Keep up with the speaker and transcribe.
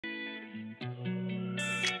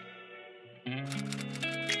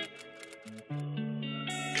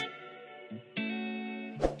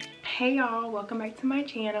Hey y'all, welcome back to my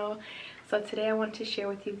channel. So today I want to share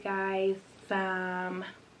with you guys some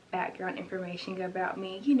background information about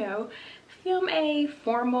me, film a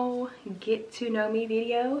formal get to know me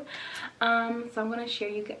video. So I'm going to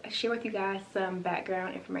share with you guys some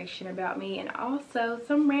background information about me and also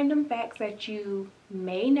some random facts that you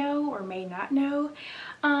may know or may not know,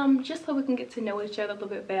 just so we can get to know each other a little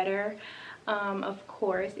bit better. Of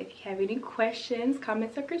course, if you have any questions,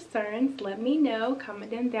 comments, or concerns, let me know. Comment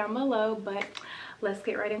them down below, but let's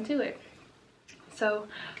get right into it. So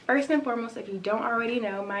first and foremost, if you don't already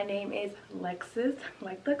know, my name is Lexus,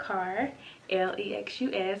 like the car,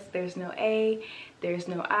 L-E-X-U-S. There's no A, there's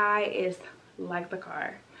no I, it's like the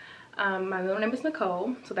car. My middle name is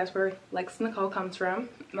Nicole, so that's where Lex Nicole comes from.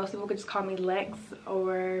 Most people could just call me Lex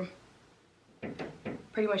or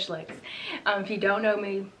pretty much Lex. If you don't know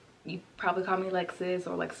me, you probably call me Lexus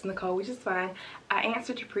or Lex Nicole, which is fine. I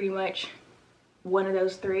answer to pretty much one of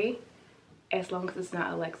those three, as long as it's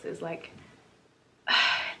not Alexis. Like,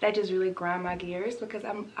 that just really grind my gears, because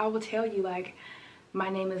I will tell you, like, my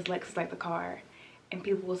name is Lexus like the car, and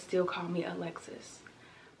people will still call me Alexis.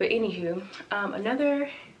 But anywho,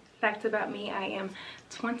 another fact about me, I am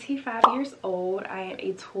 25 years old. I am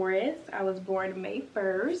a Taurus. I was born May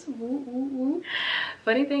 1st. Woo, woo, woo.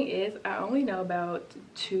 Funny thing is, I only know about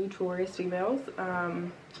 2 Taurus females.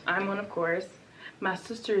 I'm one, of course. My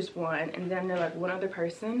sister's one, and then I know like one other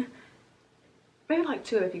person. Maybe like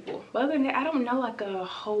 2 other people. But other than that, I don't know like a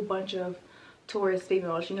whole bunch of Taurus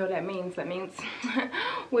females. You know what that means? That means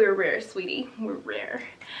we're rare, sweetie. We're rare.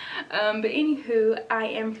 But anywho, I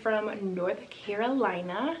am from North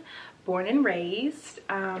Carolina, born and raised.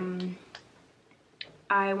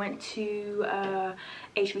 I went to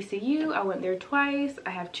HBCU. I went there twice. I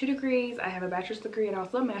have 2 degrees. I have a bachelor's degree and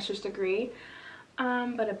also a master's degree.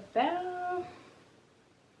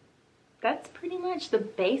 That's pretty much the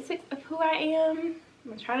basics of who I am.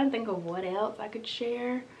 I'm trying to think of what else I could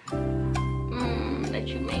share that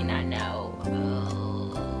you may not know.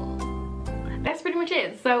 That's pretty much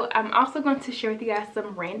it. So I'm also going to share with you guys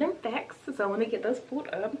some random facts. So let me get those pulled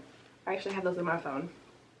up. I actually have those on my phone.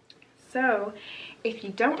 So if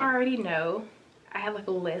you don't already know, I have like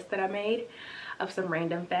a list that I made of some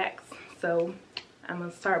random facts. So I'm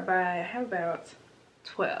gonna start by, I have about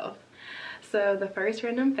 12. So the first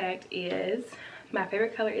random fact is my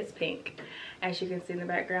favorite color is pink. As you can see in the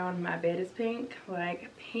background, my bed is pink.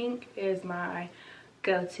 Like, pink is my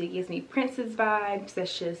go-to. It gives me princess vibes.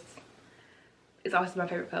 It's also my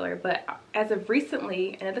favorite color. But as of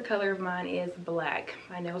recently, another color of mine is black.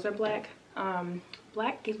 My nails are black.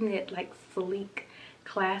 Black gives me that like sleek,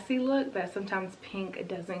 classy look that sometimes pink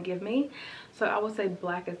doesn't give me. So I would say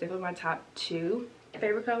black is definitely my top 2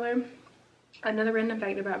 favorite color. Another random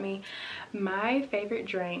fact about me, my favorite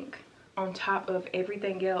drink on top of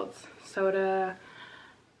everything else, soda,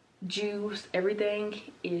 juice, everything,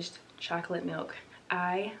 is chocolate milk.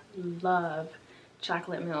 I love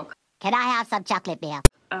chocolate milk. Can I have some chocolate milk?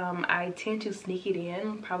 I tend to sneak it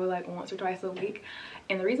in probably like once or twice a week.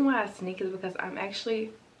 And the reason why I sneak is because I'm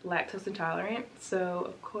actually lactose intolerant. So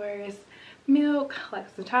of course, milk,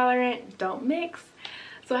 lactose intolerant, don't mix.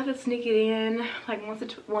 So I have to sneak it in like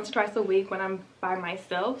once or twice a week when I'm by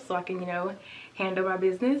myself, so I can, handle my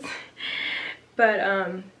business. But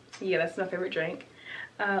yeah, that's my favorite drink.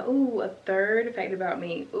 Ooh, a third fact about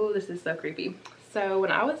me. Ooh, this is so creepy. So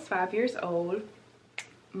when I was 5 years old,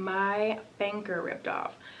 my finger ripped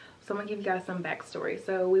off. So I'm gonna give you guys some backstory.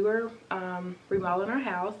 So we were remodeling our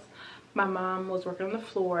house. My mom was working on the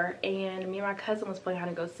floor, and me and my cousin was playing hide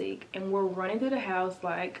and go seek, and we're running through the house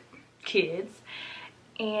like kids,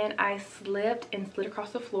 and I slipped and slid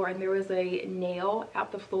across the floor, and there was a nail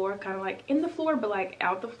out the floor, kind of like in the floor but like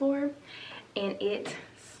out the floor, and it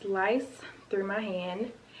sliced through my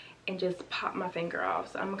hand and just popped my finger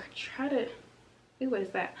off. So I'm gonna try to, ooh, what is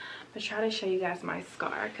that? I'm gonna try to show you guys my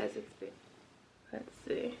scar because it's big. Let's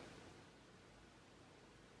see.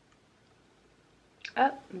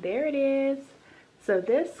 Oh, there it is. So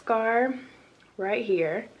this scar right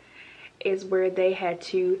here is where they had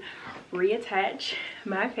to reattach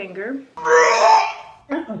my finger.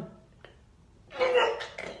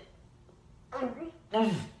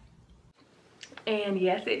 And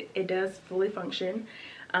yes, it does fully function.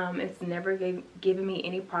 It's never given me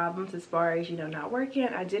any problems as far as, not working.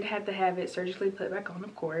 I did have to have it surgically put back on,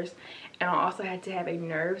 of course. And I also had to have a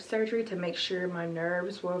nerve surgery to make sure my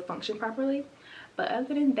nerves will function properly. But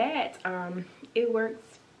other than that, it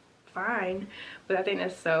works fine. But I think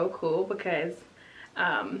that's so cool because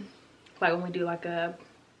like when we do like a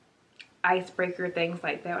icebreaker, things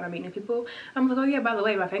like that, when I'm meeting people, I'm like, oh yeah, by the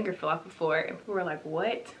way, my finger fell off before, and people were like,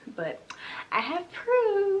 what? But I have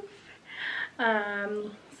proof.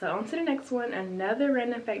 So on to the next one. Another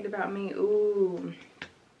random fact about me. Ooh.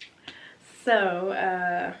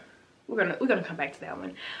 So we're gonna come back to that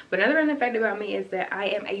one. But another random fact about me is that I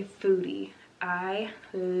am a foodie. I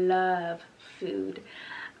love food.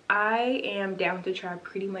 I am down to try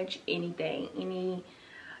pretty much anything, any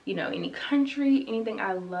country, anything.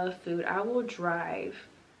 I love food. I will drive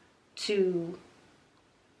to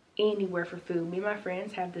anywhere for food. Me and my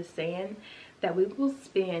friends have this saying that we will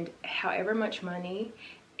spend however much money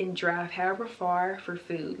and drive however far for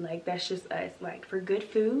food. Like, that's just us. Like, for good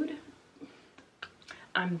food,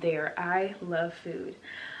 I'm there. I love food.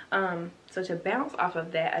 So to bounce off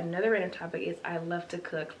of that, another random topic is I love to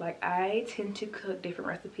cook. Like, I tend to cook different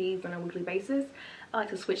recipes on a weekly basis. I like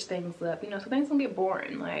to switch things up, so things don't get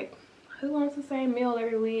boring. Like, who wants the same meal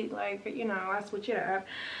every week? Like, I switch it up.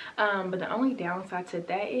 But the only downside to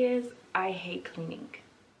that is I hate cleaning.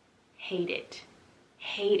 Hate it.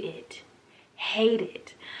 Hate it. Hate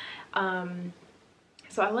it.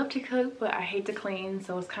 So I love to cook, but I hate to clean,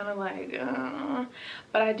 so it's kind of like,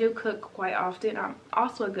 but I do cook quite often. I'm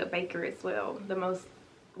also a good baker as well. The most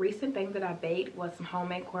recent thing that I baked was some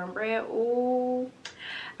homemade cornbread. Ooh,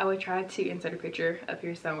 I would try to insert a picture up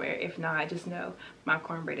here somewhere. If not, just know my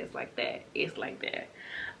cornbread is like that. It's like that.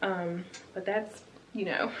 But that's,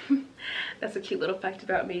 that's a cute little fact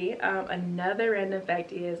about me. Another random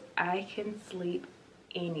fact is I can sleep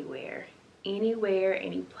anywhere. Anywhere,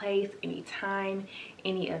 any place, anytime,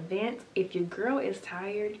 any event. If your girl is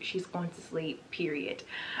tired, she's going to sleep, period.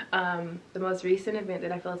 The most recent event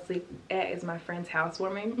that I fell asleep at is my friend's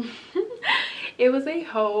housewarming. It was a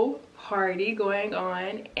whole party going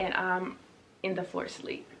on, and I'm in the floor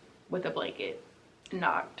sleep with a blanket,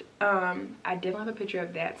 knocked. I definitely have a picture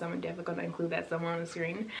of that, so I'm definitely going to include that somewhere on the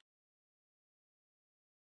screen.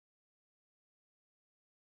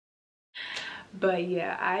 But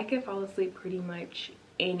yeah, I can fall asleep pretty much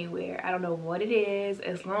anywhere. I don't know what it is,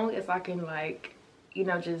 as long as I can, like,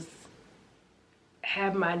 just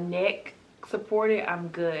have my neck supported, I'm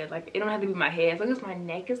good. Like, it don't have to be my head. As long as my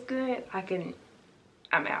neck is good,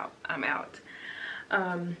 I'm out.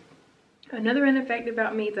 Another random fact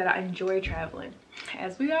about me is that I enjoy traveling.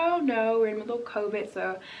 As we all know, we're in the middle of COVID,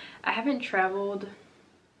 so I haven't traveled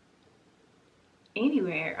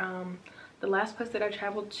anywhere. The last place that I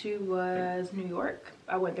traveled to was New York.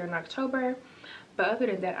 I went there in October. But other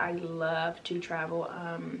than that, I love to travel.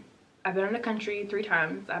 I've been in the country 3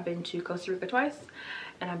 times. I've been to Costa Rica twice,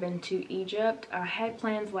 and I've been to Egypt. I had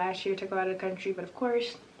plans last year to go out of the country, but of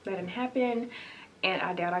course that didn't happen. And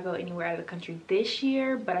I doubt I go anywhere out of the country this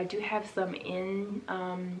year. But I do have some in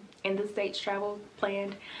the States travel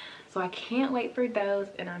planned, so I can't wait for those.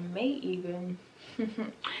 And I may even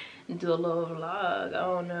do a little vlog.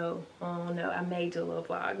 Oh no, I may do a little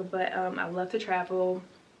vlog. But I love to travel.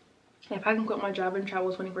 If I can quit my job and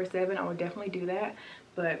travel 24/7, I would definitely do that.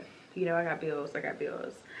 But I got bills.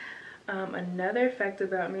 Another fact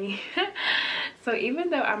about me. So even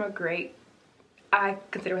though I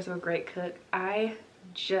consider myself a great cook, I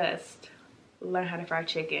just learned how to fry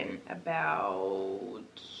chicken about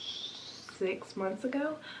 6 months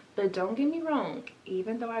ago. But don't get me wrong,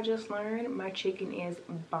 even though I just learned, my chicken is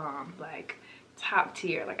bomb, like top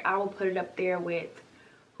tier. Like, I will put it up there with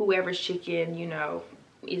whoever's chicken,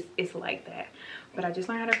 it's like that. But I just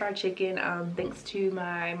learned how to fry chicken thanks to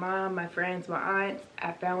my mom, my friends, my aunts.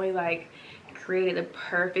 I finally created the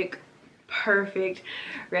perfect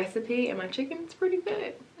recipe, and my chicken's pretty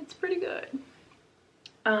good. It's pretty good.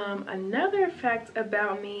 Another fact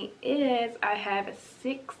about me is I have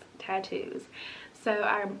 6 tattoos. So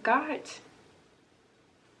I got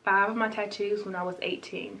 5 of my tattoos when I was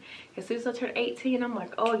 18. As soon as I turned 18, I'm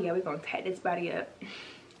like, oh yeah, we're gonna tat this body up.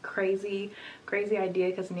 Crazy idea,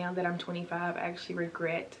 because now that I'm 25, I actually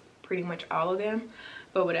regret pretty much all of them,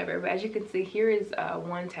 but whatever. But as you can see, here is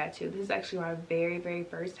one tattoo. This is actually my very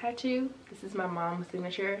first tattoo. This is my mom's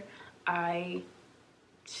signature. I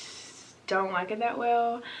don't like it that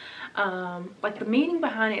well. Like, the meaning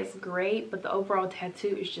behind it is great, but the overall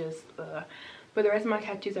tattoo is just but the rest of my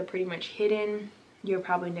tattoos are pretty much hidden. You'll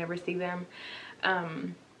probably never see them.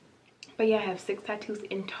 But yeah, I have 6 tattoos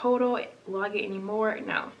in total. Will I get any more?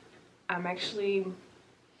 No. I'm actually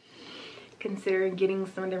considering getting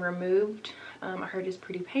some of them removed. I heard it's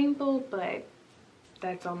pretty painful, but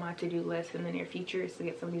that's on my to-do list in the near future, is to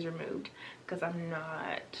get some of these removed, because I'm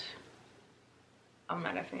not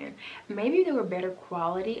a fan. Maybe they were better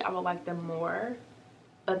quality, I would like them more,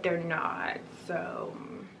 but they're not. So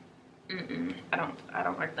I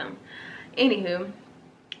don't like them. Anywho,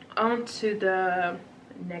 on to the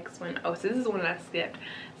next one. Oh, so this is one that I skipped.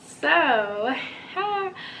 So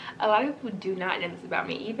a lot of people do not know this about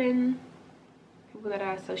me. Even people that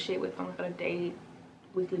I associate with on like a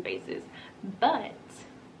weekly basis. But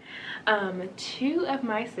two of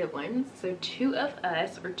my siblings, so two of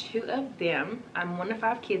us or two of them, I'm one of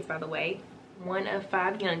 5 kids, by the way, one of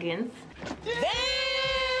 5 youngins.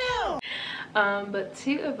 Damn! But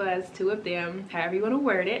two of us, two of them, however you want to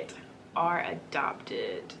word it, are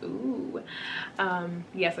adopted. Ooh.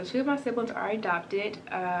 Yeah, so two of my siblings are adopted,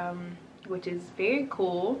 which is very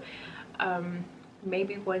cool.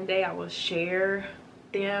 Maybe one day I will share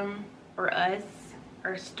them or us,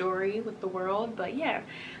 our story with the world. But yeah,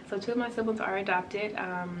 so two of my siblings are adopted.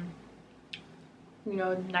 You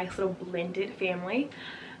know, nice little blended family.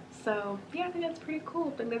 So yeah, I think that's pretty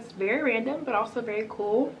cool. I think that's very random but also very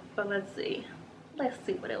cool. But let's see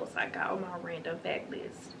what else I got on my random fact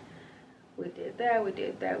list. We did that, we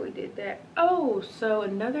did that, we did that. Oh, so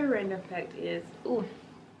another random fact is, ooh,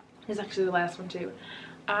 it's actually the last one too.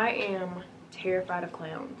 I am terrified of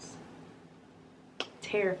clowns.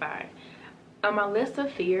 Terrified. On my list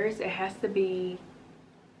of fears, it has to be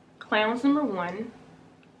clowns number 1,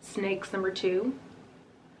 snakes number 2,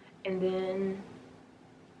 and then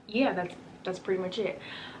yeah, that's pretty much it.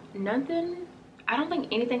 Nothing, I don't think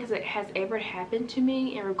anything has ever happened to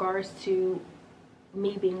me in regards to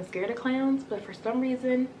me being scared of clowns, but for some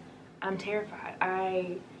reason I'm terrified.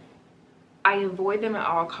 I avoid them at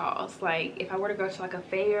all costs. Like if I were to go to like a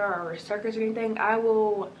fair or a circus or anything, I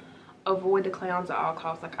will avoid the clowns at all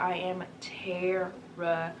costs. Like I am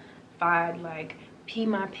terrified, like pee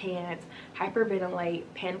my pants, hyperventilate,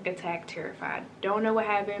 panic attack, terrified. Don't know what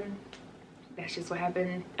happened. That's just what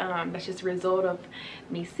happened. That's just a result of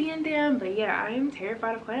me seeing them. But yeah, I am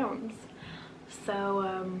terrified of clowns.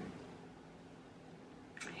 So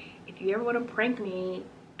if you ever want to prank me,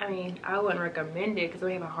 I mean, I wouldn't recommend it because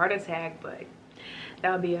I have a heart attack, but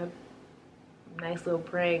that would be a nice little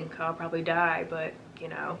prank. I'll probably die, but you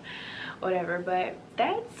know, whatever. But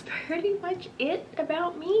that's pretty much it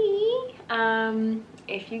about me.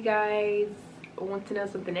 If you guys want to know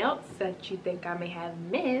something else that you think I may have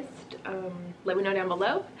missed, let me know down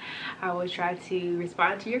below. I will try to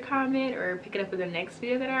respond to your comment or pick it up in the next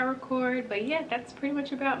video that I record. But yeah, that's pretty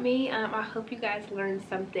much about me. I hope you guys learned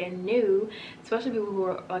something new, especially people who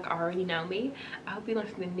are like already know me. I hope you learned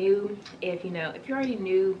something new. If you already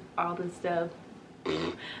knew all this stuff,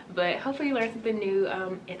 but hopefully you learned something new.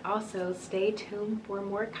 And also stay tuned for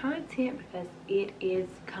more content because it is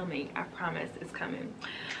coming. I promise it's coming.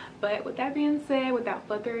 But with that being said, without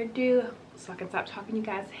further ado, so I can stop talking you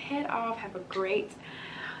guys head off, have a great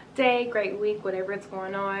day, great week, whatever it's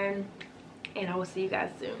going on, and I will see you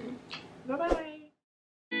guys soon. Bye bye.